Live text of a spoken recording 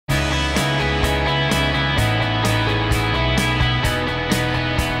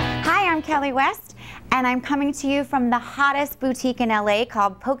Kelley West, and I'm coming to you from the hottest boutique in LA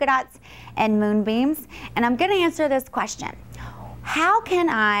called Polka Dots and Moonbeams, and I'm going to answer this question. How can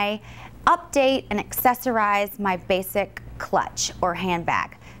I update and accessorize my basic clutch or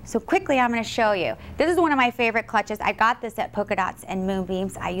handbag? So quickly, I'm going to show you. This is one of my favorite clutches. I got this at Polka Dots and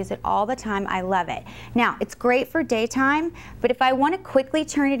Moonbeams. I use it all the time. I love it. Now, it's great for daytime, but if I want to quickly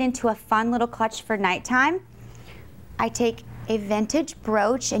turn it into a fun little clutch for nighttime, I take a vintage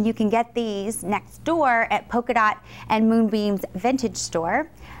brooch, and you can get these next door at Polka Dot and Moonbeams Vintage Store.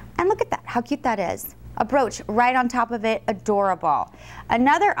 And look at that, how cute that is. A brooch right on top of it, adorable.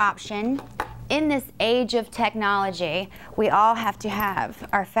 Another option, in this age of technology, we all have to have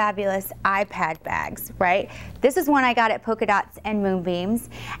our fabulous iPad bags, right? This is one I got at Polka Dots and Moonbeams,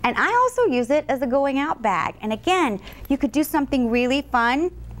 and I also use it as a going out bag. And again, you could do something really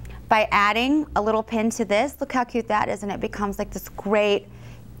fun by adding a little pin to this. Look how cute that is, and it becomes like this great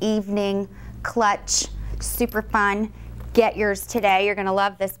evening clutch, super fun. Get yours today, you're gonna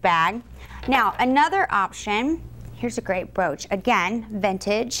love this bag. Now, another option, here's a great brooch, again,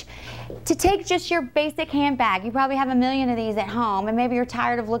 vintage. To take just your basic handbag, you probably have a million of these at home, and maybe you're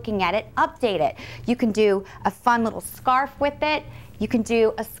tired of looking at it, update it. You can do a fun little scarf with it. You can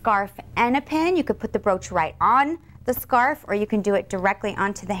do a scarf and a pin. You could put the brooch right on the scarf, or you can do it directly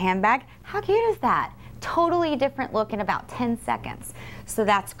onto the handbag. How cute is that? Totally different look in about 10 seconds. So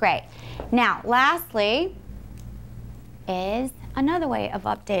that's great. Now, lastly is another way of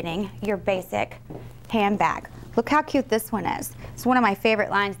updating your basic handbag. Look how cute this one is. It's one of my favorite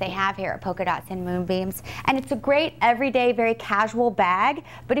lines they have here at Polka Dots and Moonbeams. And it's a great everyday, very casual bag.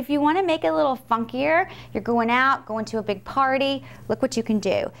 But if you want to make it a little funkier, you're going out, going to a big party, look what you can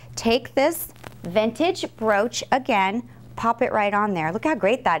do. Take this vintage brooch, again, pop it right on there. Look how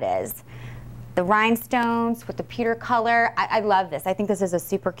great that is. The rhinestones with the pewter color. I love this. I think this is a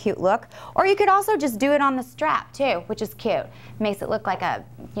super cute look. Or you could also just do it on the strap too, which is cute. Makes it look like a,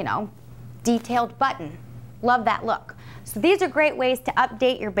 you know, detailed button. Love that look. So these are great ways to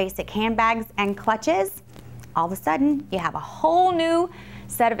update your basic handbags and clutches. All of a sudden, you have a whole new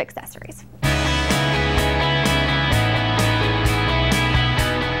set of accessories.